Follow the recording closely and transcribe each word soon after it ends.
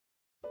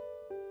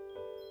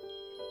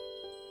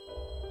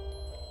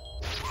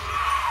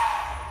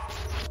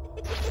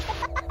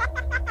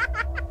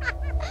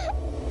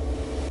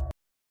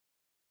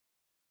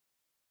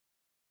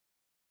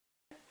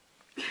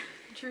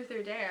truth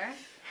or dare.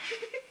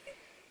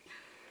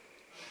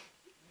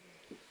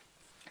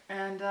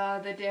 And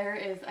the dare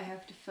is I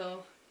have to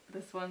fill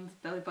this one's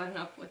belly button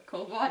up with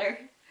cold water.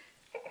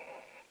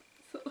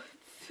 So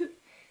it's...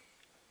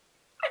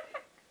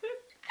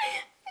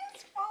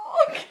 It's full,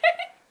 okay.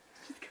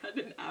 She's got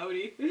an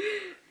outie.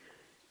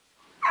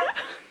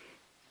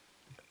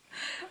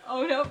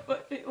 Oh no,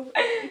 but it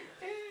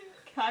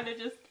kinda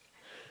just...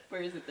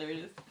 Where is it? There it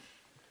is.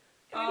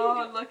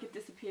 Oh look, it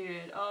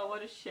disappeared. Oh,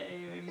 what a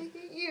shame. I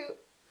hate you.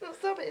 No,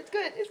 stop it. It's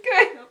good. It's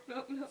good. Nope,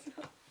 nope, nope,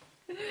 nope.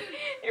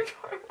 You're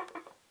poor.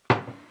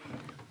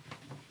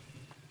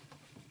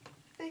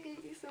 I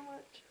hate you so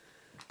much.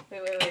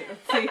 Wait, let's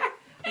see.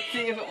 Let's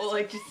see if it will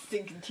like just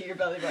sink into your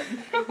belly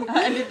button.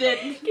 And it did.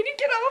 Can you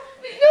get off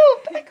me? No,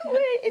 back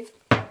away. It's...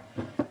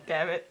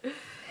 Damn it.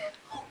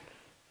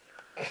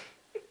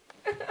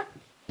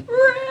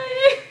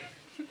 Ray!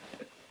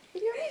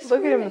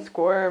 Look at him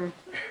squirm.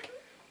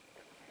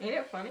 Ain't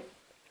it funny?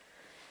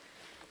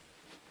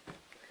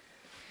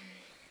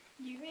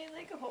 You made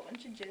like a whole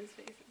bunch of jizz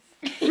faces.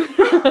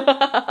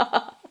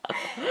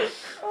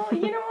 Oh,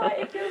 you know what?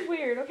 It feels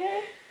weird,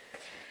 okay?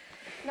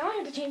 Now I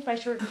have to change my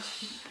shirt.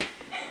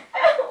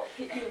 Ow!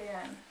 Hit you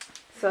again.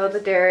 So the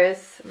dare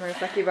is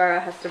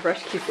Murasaki-bara has to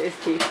brush Kisei's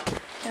teeth.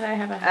 And I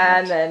have a hat.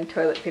 And then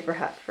toilet paper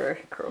hat for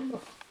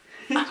Kuroko.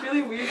 It's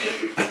really weird.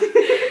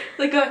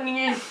 Like a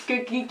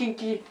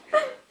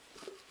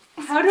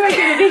how do I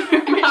get it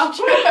in your mouth?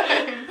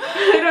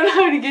 I don't know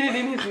how to get it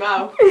in his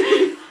mouth.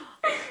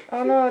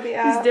 Oh no, the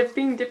ass. It's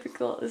being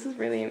difficult. This is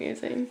really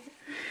amusing.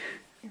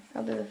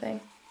 I'll do the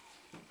thing.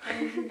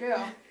 There you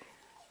go.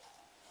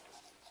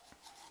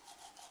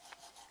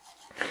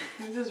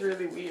 This is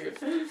really weird.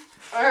 Oh,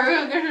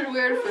 this is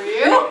weird for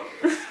you?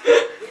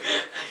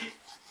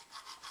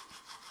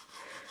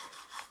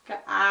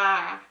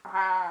 Ah.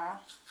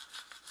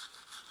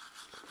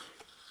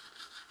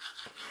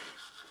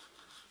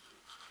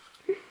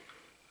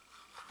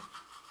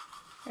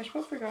 I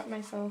just forgot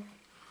myself.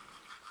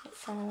 That's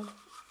sad.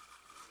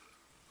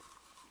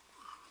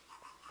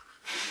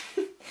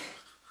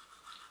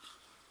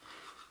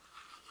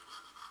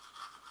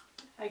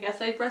 I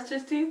guess I brushed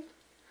his teeth.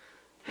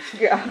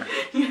 Yeah.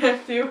 You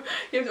have to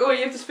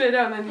spit it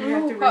out and then you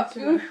have to rinse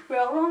it out.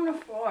 Well, on the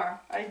floor.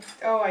 I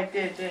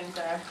did, didn't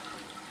I?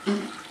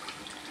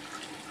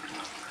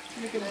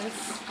 Look at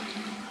this.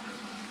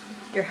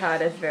 Your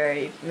hat is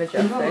very Oh, look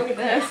majestic. at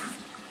this.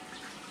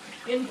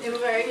 You did a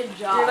very good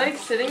job. You're like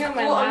sitting on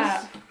my Well, I'm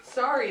lap.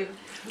 Sorry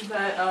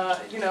that,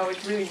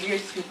 it's really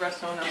weird to brush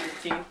someone else's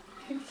teeth.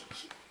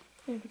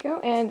 There we go.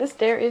 And this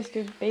dare is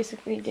to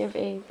basically give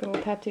a little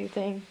tattoo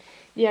thing.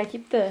 Yeah,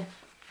 keep the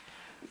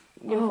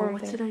uniform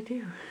thing. I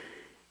do?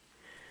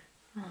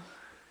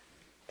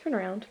 Turn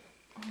around.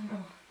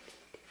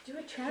 Do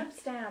a tramp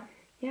stamp.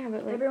 Yeah,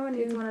 but like Everyone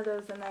needs one of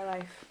those in their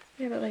life.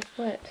 Yeah, but like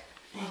what?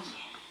 No.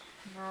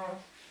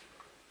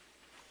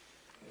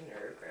 I'm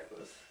gonna regret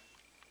this.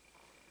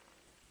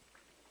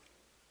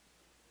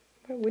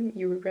 Why wouldn't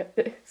you regret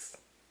this?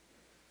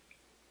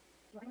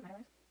 Oh my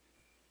god.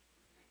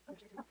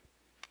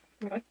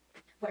 What are you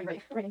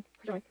writing?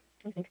 Writing. What do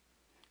you think?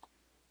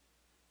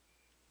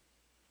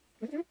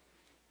 What's it?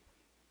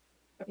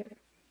 Oh, yeah.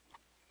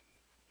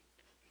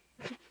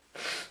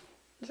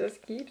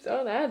 Just keeps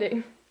on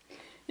adding.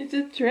 It's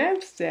a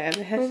tramp stamp.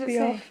 It has What to does be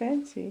it all say?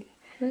 fancy.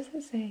 What does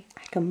it say?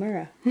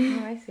 Nakamura.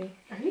 Oh, I see.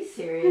 Are you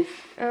serious?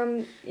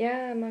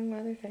 Yeah, among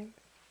other things.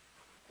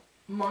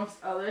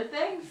 Amongst other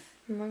things?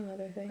 Among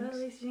other things. Well, at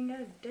least you didn't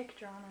get a dick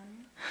drawn on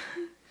you.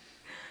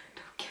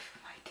 Don't give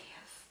him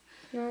ideas.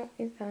 No,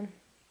 he's done.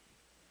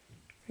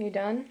 Are you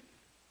done?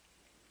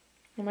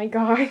 Oh my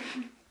god.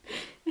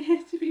 It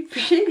has to be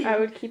pretty. I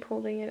would keep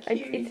holding it.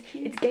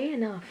 It's gay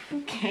enough.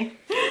 Okay.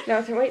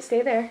 No, so wait,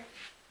 stay there.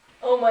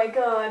 Oh my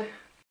god.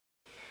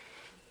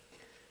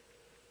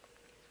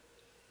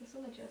 It's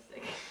so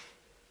majestic.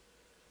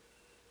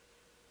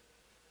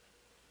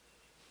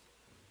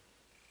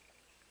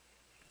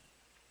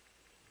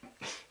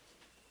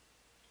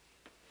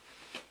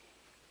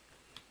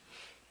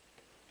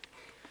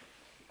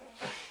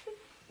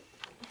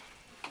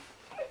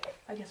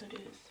 I guess I'll do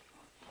this.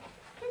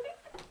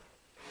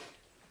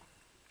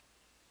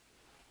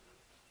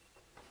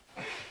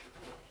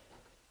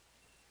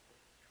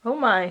 Oh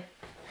my.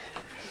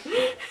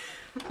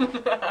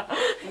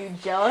 You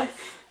jealous?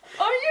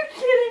 Are you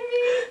kidding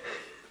me?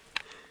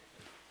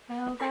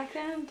 Well, back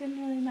then, it didn't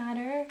really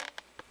matter.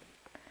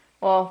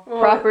 Well,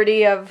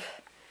 property of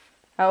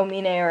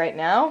Aomine right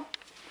now.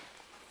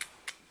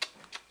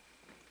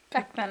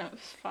 Back then, it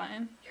was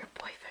fine. Your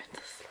boyfriend's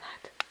a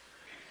slut.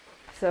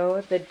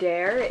 So the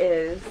dare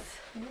is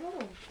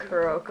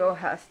Kuroko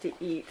has to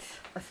eat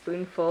a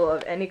spoonful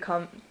of any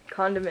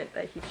condiment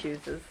that he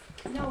chooses.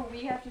 No,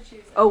 we have to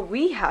choose it. Oh,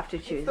 we have to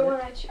choose It's the it. one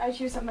I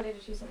choose somebody to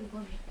choose something for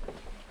me.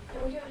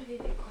 No, we do have to be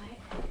a bit quiet.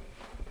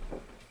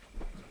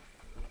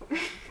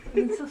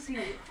 You can still see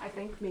it, I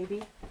think,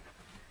 maybe.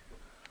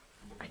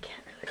 I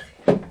can't really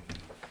see it.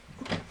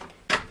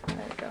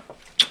 There we go.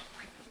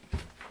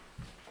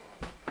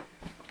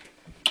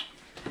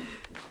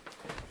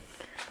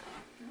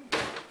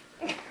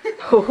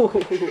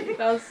 That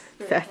was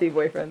Sassy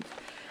boyfriend.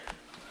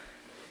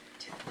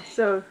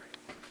 so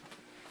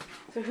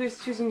who's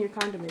choosing your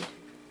condiment?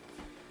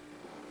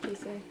 You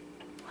say.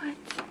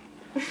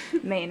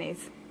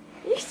 Mayonnaise.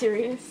 Are you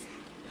serious?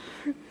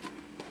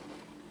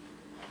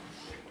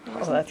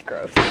 Oh, that's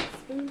gross.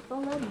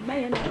 Spoonful of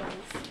mayonnaise.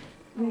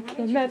 Make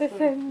the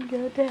medicine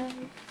go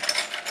down.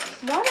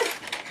 Not a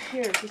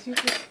here, just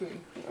use your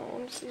spoon. No,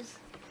 I'm just use.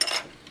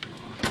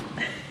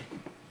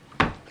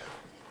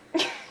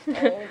 Oh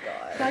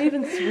god. It's not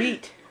even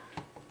sweet.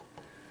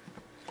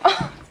 Is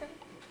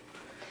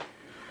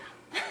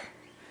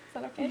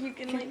that okay? You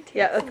can like take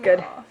Yeah, that's some good.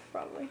 off,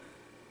 probably.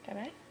 Can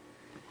I?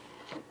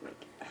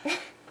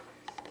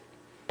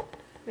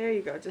 There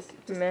you go. Just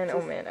Man,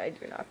 oh man, I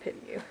do not pity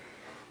you.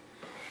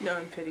 no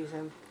one pities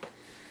him.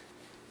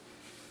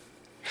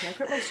 Can I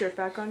put my shirt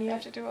back on You you?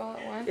 have to do it all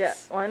at once. Yeah,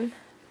 1,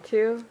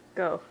 2,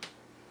 go.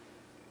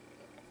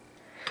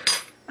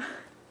 You're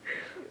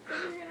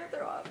gonna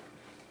throw up.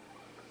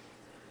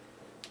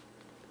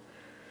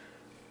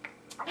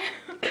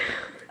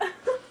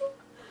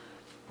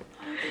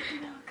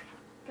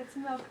 Get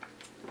some milk.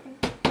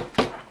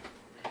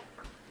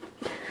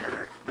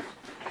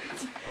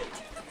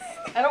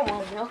 I don't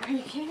want milk. Are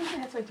you kidding me?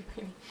 That's way too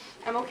creamy.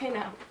 I'm okay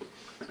now.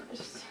 I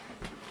just.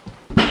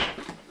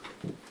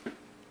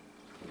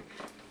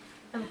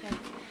 I'm okay.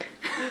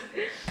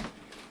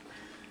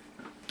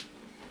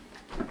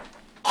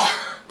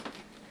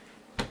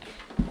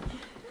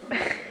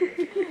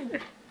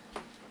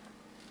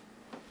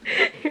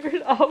 You're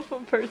an awful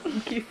person,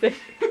 Keithan.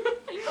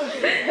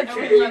 That's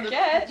what you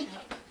get.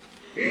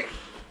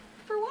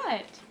 For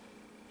what?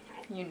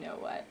 You know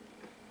what?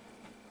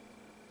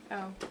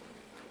 Oh,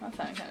 that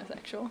sounded kind of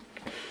sexual.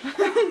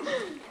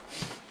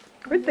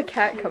 Where'd the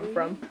cat come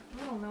from?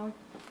 I don't know.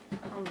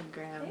 On the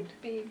ground.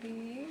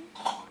 Baby.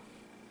 Hi.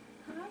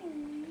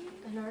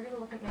 I know we're gonna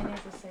look at mayonnaise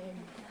the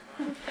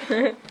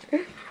same.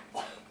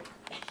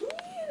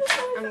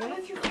 I'm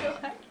gonna feel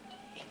like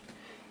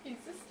he's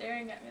just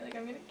staring at me like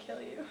I'm gonna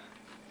kill you.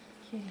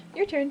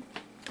 Your turn.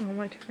 Oh,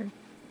 my turn.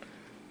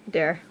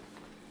 Dare.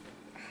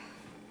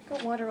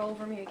 Got water all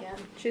over me again.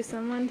 Choose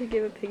someone to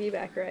give a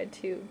piggyback ride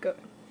to go.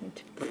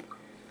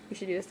 We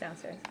should do this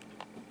downstairs.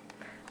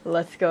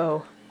 Let's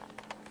go.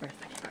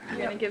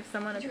 You're gonna give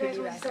someone a You guys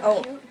were piggyback.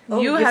 so cute.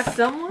 You give- have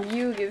someone?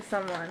 You give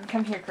someone.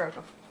 Come here,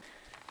 Kuroko.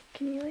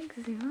 Can you like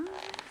zoom?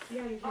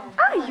 Yeah, you can.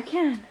 Ah, you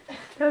can.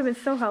 That would have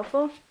been so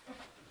helpful.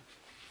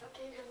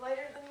 Okay, you're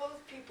lighter than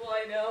most people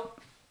I know.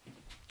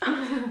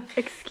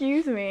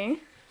 Excuse me.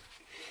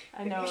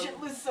 I know. You should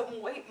lose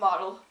some weight,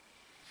 model.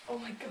 Oh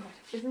my god.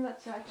 Isn't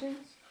that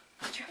Satchin's?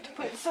 You have to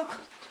put it so close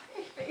to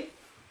my face.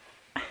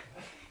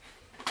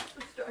 It's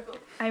a struggle.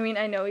 I mean,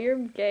 I know you're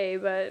gay,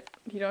 but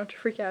you don't have to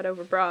freak out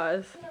over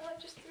bras. No, I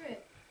just threw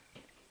it.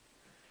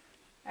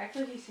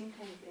 Actually, he seemed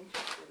kind of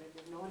interested in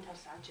it. No one tells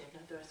Sanjay,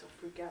 otherwise he'll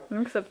freak out.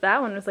 Except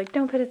that one was like,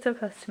 don't put it so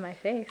close to my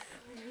face.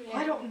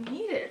 I don't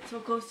need it so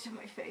close to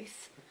my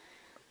face.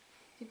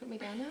 You put me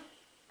down now?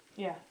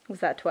 Yeah, Was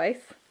that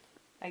twice?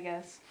 I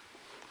guess.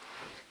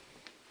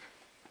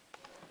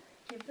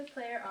 Give the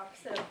player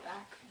opposite of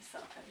back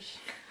massage.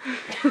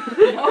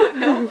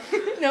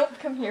 Nope,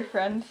 come here,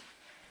 friend.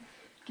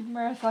 Give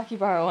Murasaki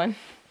borrow one.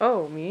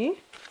 Oh, me?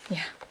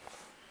 Yeah.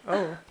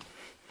 Oh.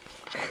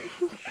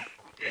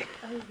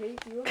 I hate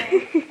you.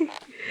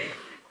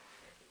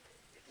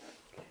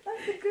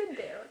 That's a good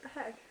dare, what the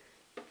heck?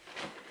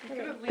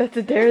 That's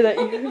a dare that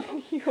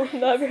you will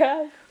never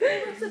have.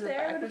 That's a is a dare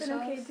I back would have been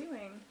okay massage?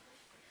 doing.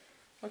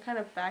 What kind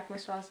of back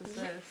massage is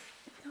this?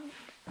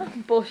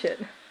 Bullshit.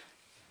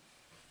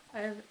 I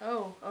have.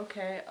 Oh,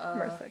 okay.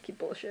 Murasaki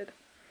bullshit.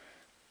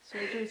 So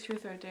you're doing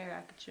truth or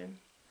dare, Akachin?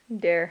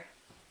 Dare.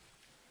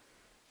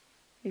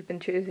 You've been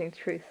choosing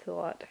truth a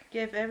lot.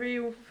 Give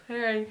every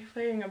player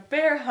playing a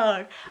bear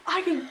hug.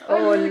 I can.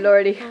 Oh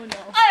lordy. Oh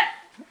no.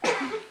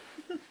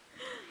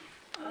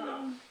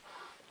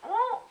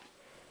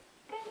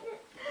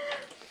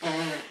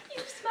 You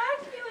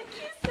smacked me like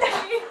you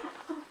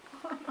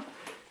said.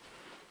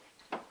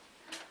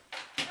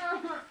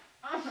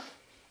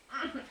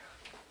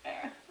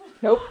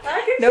 Nope.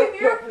 Nope.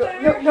 Nope.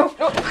 Nope. Nope.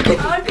 Nope.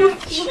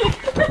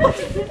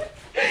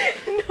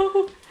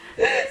 No.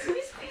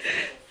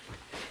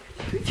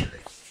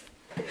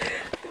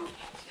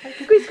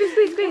 Squeeze, squeeze,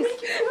 squeeze, squeeze.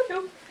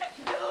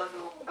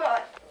 Oh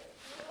god.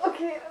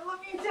 Okay, I love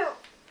you too.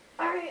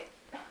 Alright.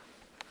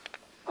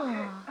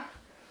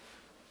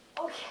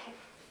 Okay.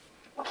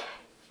 Okay.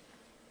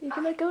 You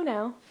can let go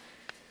now.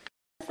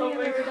 Thing I've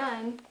ever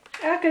done.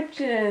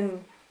 Akachin!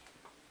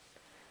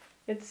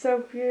 It's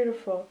so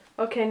beautiful.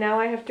 Okay, now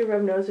I have to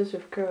rub noses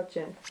with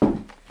Kurochin.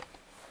 I'm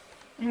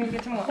gonna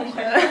get some water.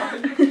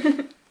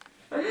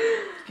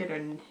 Get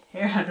her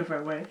hair out of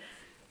our way.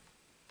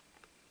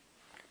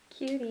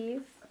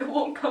 Cuties. It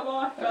won't come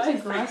off, That was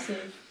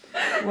aggressive.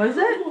 Was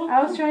it?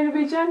 I was trying to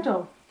be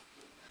gentle.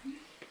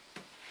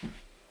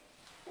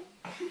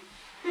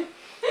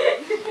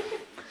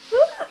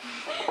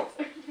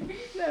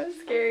 That was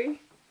scary.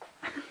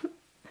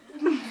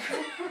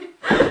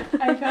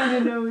 I found a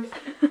nose.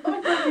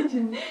 Oh,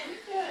 Akachin.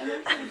 and then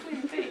it's gonna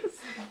clean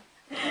face.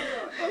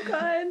 Oh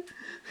god.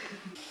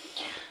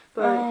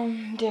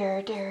 But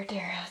Dare.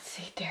 Let's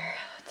see, dare.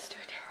 Let's do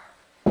a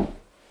dare.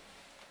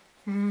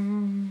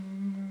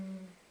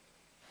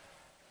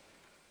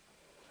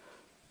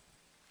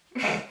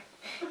 I'm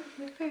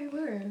very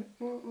worried.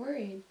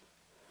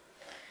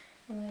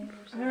 I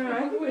don't know.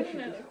 I think we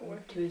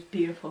should To his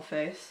beautiful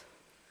face.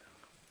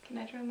 Can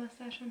I draw a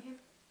mustache on him?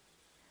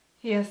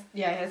 He has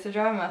to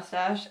draw a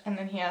mustache, and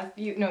then you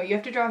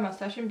have to draw a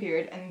mustache and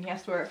beard, and then he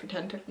has to wear it for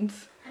 10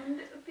 turns. And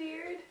a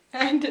beard.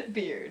 And a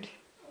beard.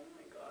 Oh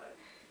my god.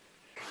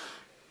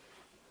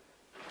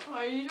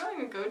 Why are you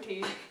drawing a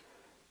goatee?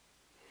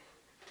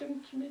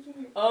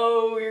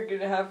 Oh, you're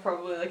gonna have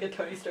probably like a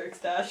Tony Stark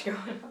stash going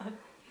on.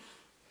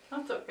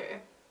 That's okay.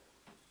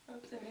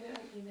 Oops, I made it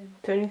uneven.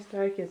 Tony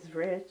Stark is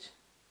rich.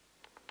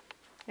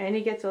 And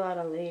he gets a lot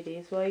of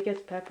ladies. Well, he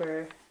gets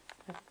Pepper.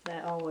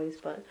 That always,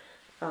 but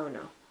oh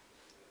no.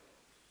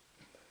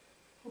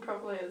 He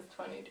probably has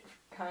 20 different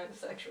kinds of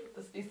sexual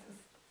diseases.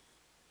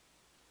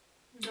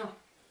 No.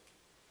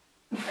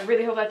 I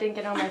really hope that didn't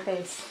get on my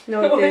face.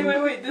 No, it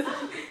didn't. Wait.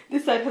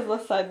 This side has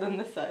less side than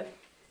this side.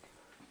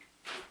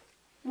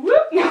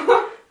 Whoop!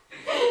 No!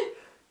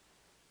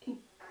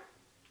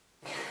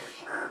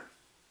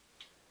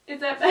 Is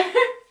that better?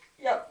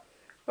 Yep.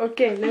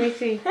 Okay, let me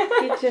see.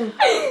 Kitchen.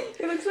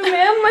 He looks so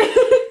manly.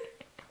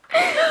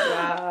 Oh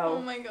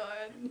Wow. my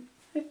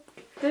god.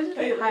 There's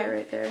a high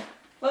right there.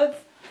 Let's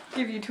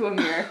give you to a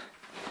mirror.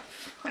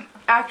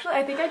 Actually,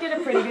 I think I did a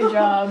pretty good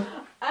job.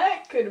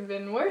 I could have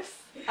been worse.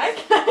 I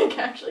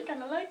actually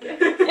kind of like it.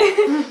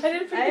 I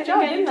did a pretty good job,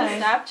 I need didn't to I?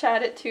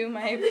 Snapchat it to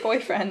my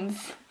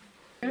boyfriends.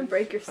 You're gonna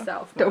break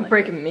yourself. Don't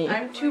break me.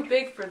 I'm too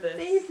big for this.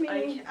 Save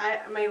me.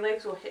 My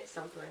legs will hit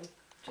something.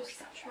 Just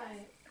try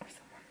it.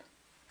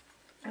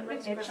 I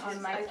like itch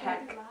on my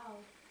pec.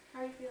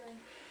 How are you feeling?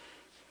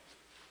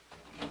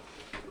 Oh,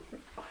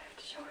 I have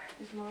to show her.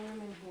 There's more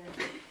room in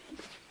here.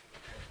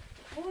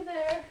 Hey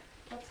there.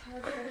 That's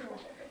hard for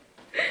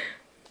her.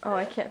 Oh,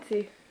 I can't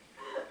see.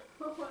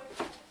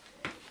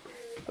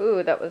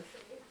 Ooh, that was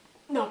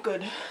Not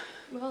good.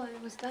 Well,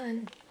 it was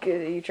done.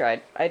 good. You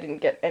tried. I didn't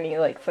get any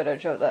like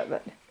footage of that,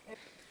 but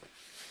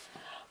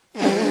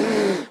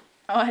Oh,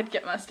 I'd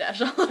get mustache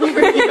all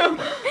over you.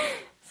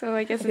 So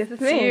I guess it's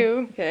it's me.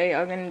 you. Okay,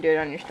 I'm gonna do it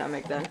on your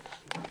stomach then.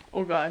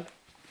 Oh god.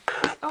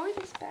 Oh, it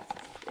is best.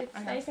 It's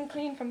nice and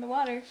clean from the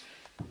water.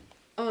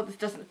 Oh, this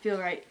doesn't feel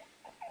right.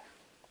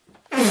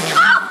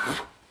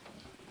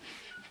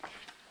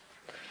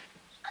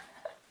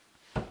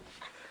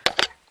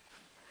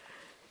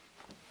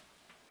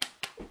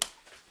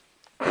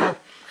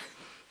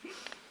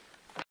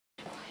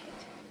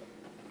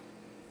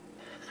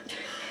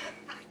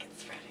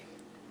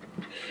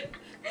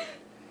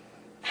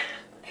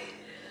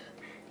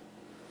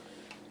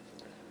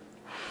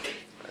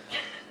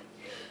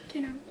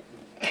 You know.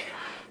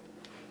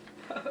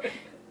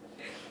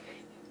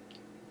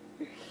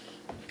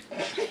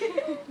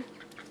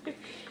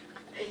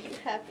 Are you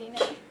happy now?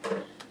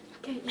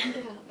 Okay, you can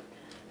get up.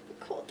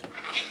 Cold.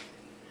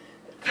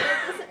 It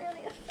doesn't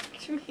really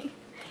affect me.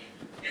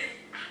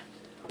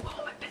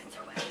 Oh, my pins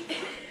are wet.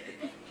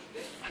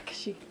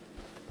 Akashi.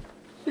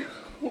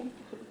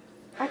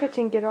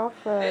 Akachin, get off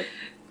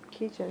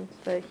Kitchen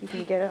so that he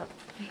can get up.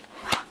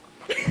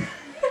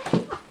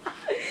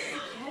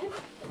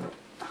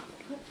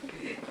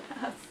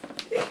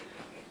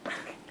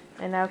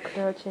 And now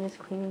Kurochin is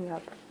cleaning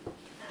up.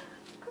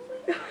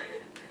 I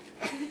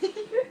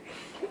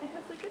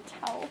have like a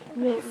towel.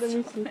 No, let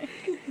me see.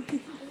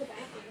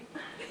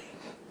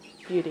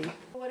 Beauty.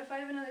 What if I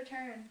have another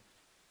turn?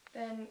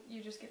 Then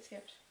you just get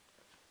skipped.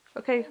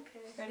 Okay,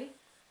 Ready?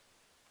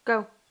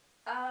 go.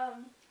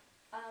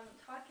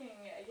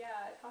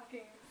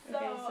 Talking. So,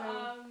 I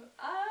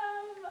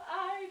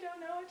don't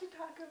know what to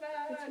talk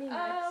about. It's me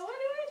next. What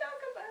do I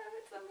talk about?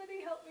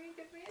 Somebody help me,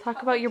 give me a Talk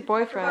topic about your to talk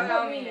boyfriend.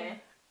 about. About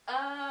me.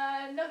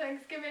 No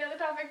thanks, give me another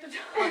topic to talk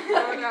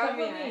About about.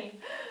 me.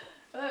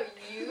 About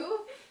you?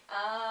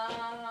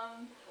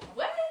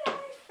 When I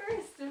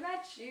first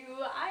met you,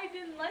 I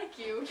didn't like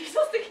you. You're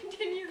supposed to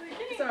continue the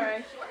game.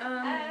 Sorry.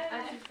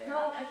 And No,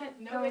 I can't.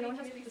 No, nobody no one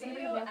can has really to see see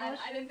you, you. and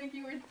I didn't think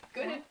you were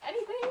good at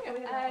anything. we have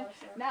And nail polish,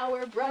 so. now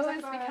we're bros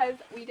Where's my because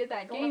we did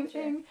that Go game up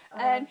there. thing,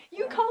 and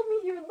you called me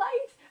your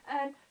light,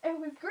 and it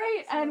was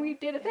great, and we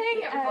did a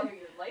thing, and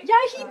yeah,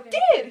 he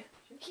did.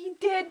 He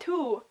did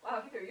too.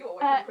 Wow, he threw you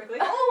away Uh, quickly.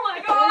 Oh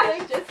my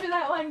god! Just for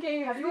that one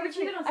game. Have you ever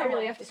cheated on I really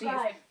someone? have to sneeze.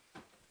 Describe.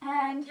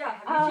 And Yeah,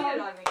 have you cheated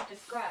on me?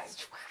 Describe.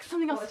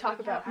 something else to talk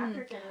about.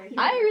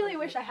 I really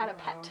wish I had a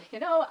pet. You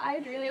know,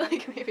 I'd really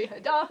like maybe a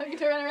dog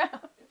to run around.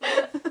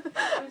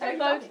 I'd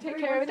love to take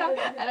care of a dog,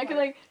 and I could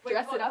like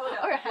dress it up,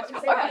 or a hamster,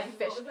 or a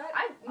fish.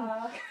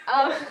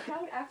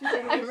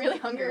 I'm really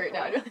hungry right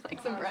now. I'd really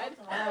like some bread.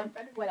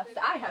 What else?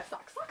 I have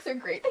socks. Socks are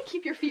great. They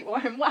keep your feet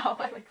warm. Wow,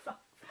 I like socks.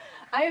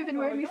 I have been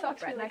wearing these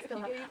socks for like a few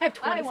days. I have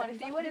 20 want to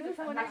see what is this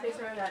one?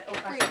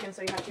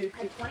 So you have to.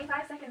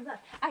 25 seconds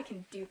left. I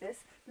can do this.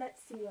 Let's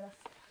see what else.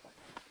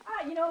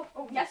 You know,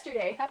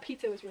 yesterday that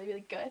pizza was really,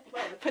 really good,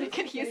 but it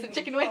could use some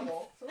chicken wings.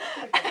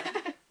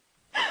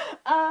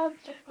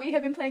 We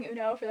have been playing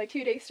Uno for like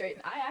 2 days straight,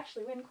 and I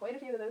actually win quite a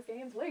few of those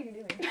games. What are you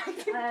doing?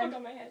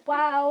 On my head.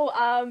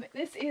 Wow,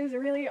 this is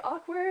really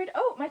awkward.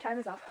 Oh, my time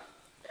is up.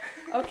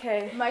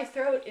 Okay. My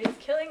throat is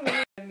killing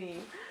me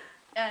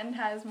and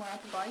has more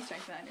upper body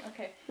strength than I do.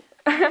 Okay.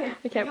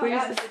 I can't believe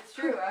Yes, this. it's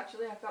true.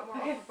 Actually, I've got more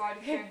upper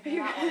body strength than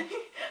that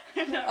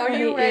one. Are Are I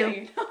you hate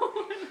ready?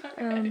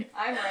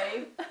 I'm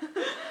ready.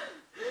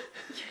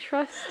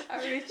 Trust. I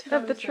already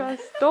Have the chose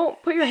trust.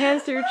 Don't put your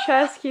hands to your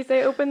chest, Keith.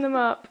 They open them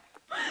up.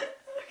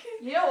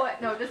 You know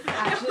what? No, this is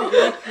actually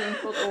really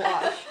painful to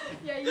watch.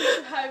 Yeah, you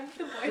should have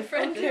the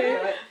boyfriend Just do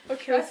it.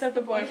 Okay, let's have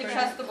the You boyfriend.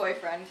 trust the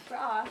boyfriend.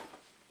 Bra.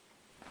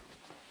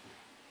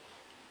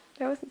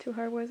 That wasn't too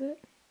hard, was it?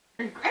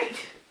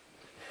 Great.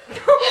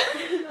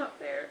 Not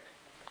fair.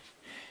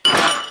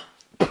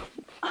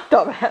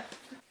 Dumbass.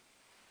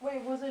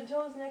 Wait, was it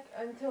until his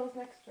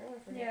next turn? I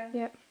forget.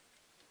 Yeah.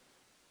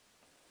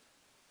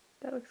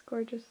 That looks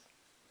gorgeous.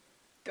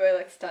 Do I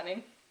look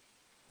stunning?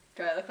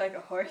 Do I look like a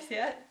horse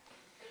yet?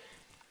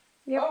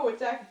 Yep. Oh,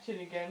 it's action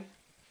again.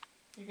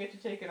 You get to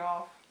take it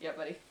off. Yeah,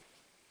 buddy.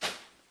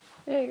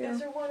 There you go. Is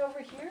there one over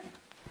here?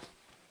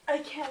 I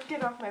can't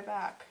get off my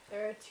back.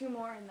 There are 2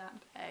 more in that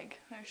bag.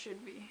 There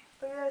should be.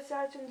 Oh yeah,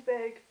 Sachin's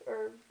bag.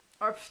 Or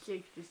Or you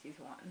could just use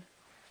one.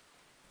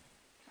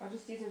 I'll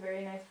just use a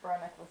very nice bra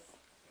necklace.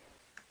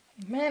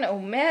 Man, oh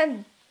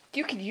man,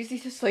 you could use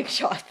these as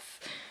slingshots.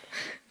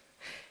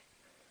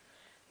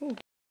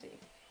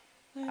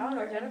 I don't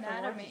know, Jennifer Lawrence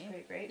Anatomy. is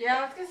pretty great. Yeah,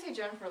 I was gonna say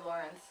Jennifer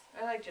Lawrence.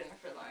 I like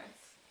Jennifer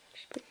Lawrence.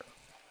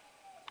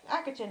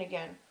 Akachin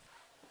again.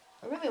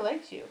 I really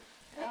liked you.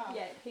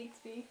 Yeah, it hates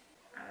me.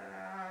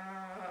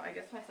 I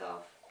guess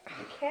myself.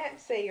 You can't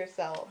say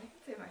yourself. I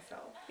can say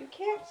myself. You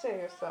can't say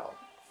yourself.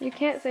 You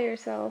can't say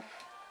yourself.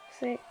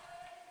 Say.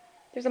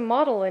 There's a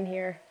model in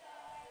here.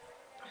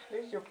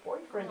 There's your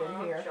boyfriend in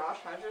here. Josh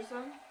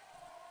Hutcherson.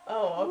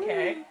 Oh,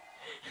 okay.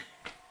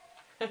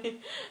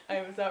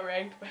 I was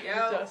outranked by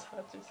Yeah. Josh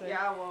Hutcherson.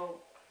 Yeah, well.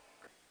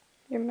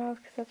 Your mouth,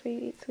 because that's where you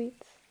eat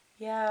sweets.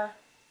 Yeah.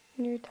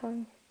 And your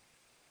tongue.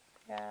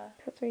 Yeah.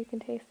 That's where you can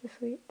taste the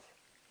sweets.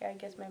 Yeah, I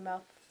guess my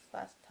mouth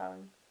slash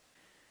tongue.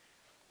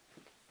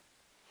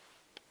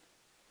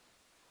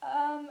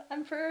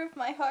 Emperor of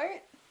my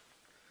heart.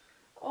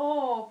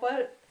 Oh,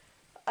 but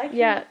I can't.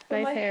 Yeah, but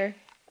nice my, hair.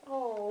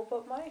 Oh,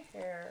 but my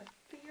hair.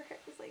 But your hair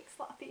is like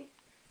sloppy.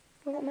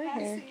 What about my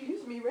hair?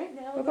 Excuse me right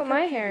now. What Look about how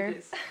my cute hair? it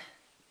is.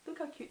 Look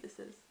how cute this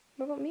is.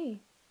 What about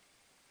me?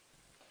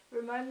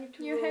 Remind me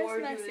to Your hair's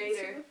reward you messy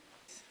later. too.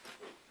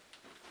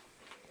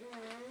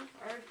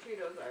 Our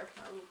Cheetos are.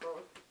 I will go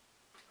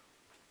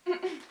with.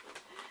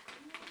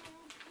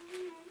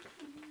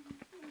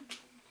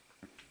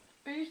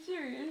 Are you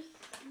serious?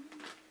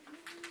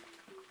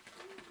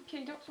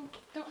 Okay, don't have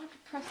to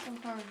press so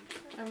hard.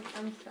 I'm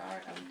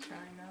sorry. I'm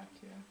trying not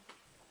to.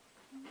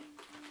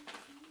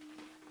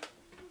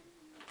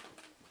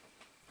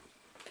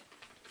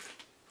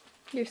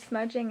 You're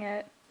smudging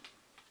it.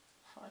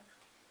 Fuck.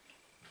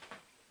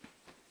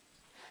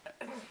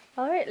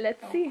 Alright,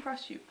 let's I'll see.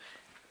 crush you.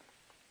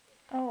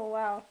 Oh,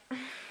 wow.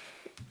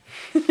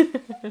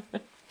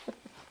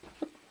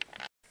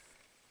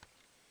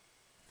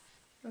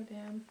 Oh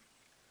damn.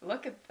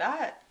 Look at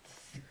that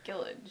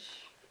skillage.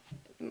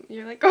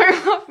 You're like going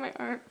off my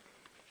arm.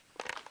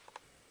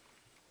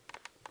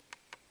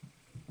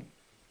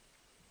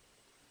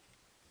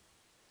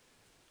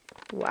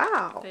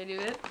 Wow. They do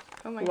it.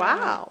 Oh my god.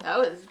 Wow. That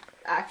was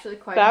actually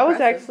quite That was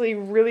impressive. actually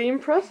really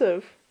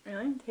impressive.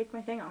 Really? Take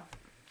my thing off.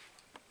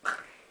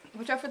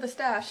 Watch out for the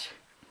stash.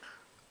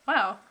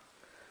 Wow.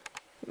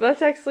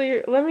 That's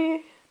actually, let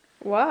me,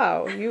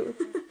 wow, you,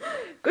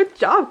 good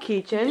job,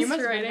 Keechin. You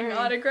must writing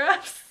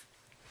autographs.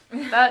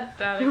 That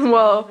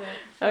Well,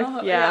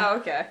 Oh, yeah,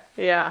 okay.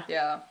 yeah.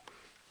 Yeah.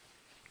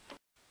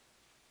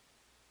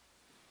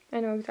 I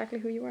know exactly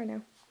who you are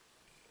now.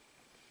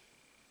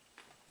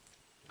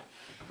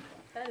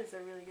 That is a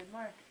really good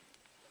mark.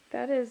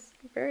 That is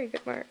a very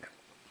good mark.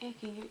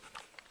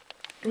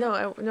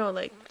 No,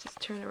 like, just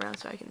turn around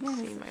so I can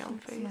see my own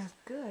face. Smells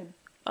good.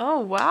 Oh,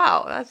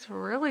 wow, that's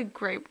really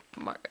great,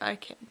 Mark. I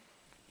can,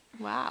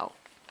 wow.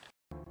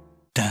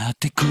 だっ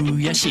て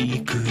悔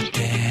しく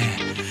て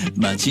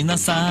待ち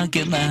情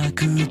けな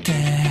くて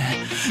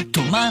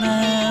止ま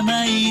ら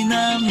ない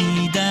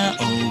涙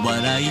を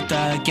笑い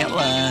たきゃ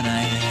笑え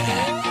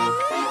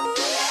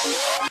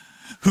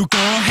不公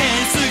平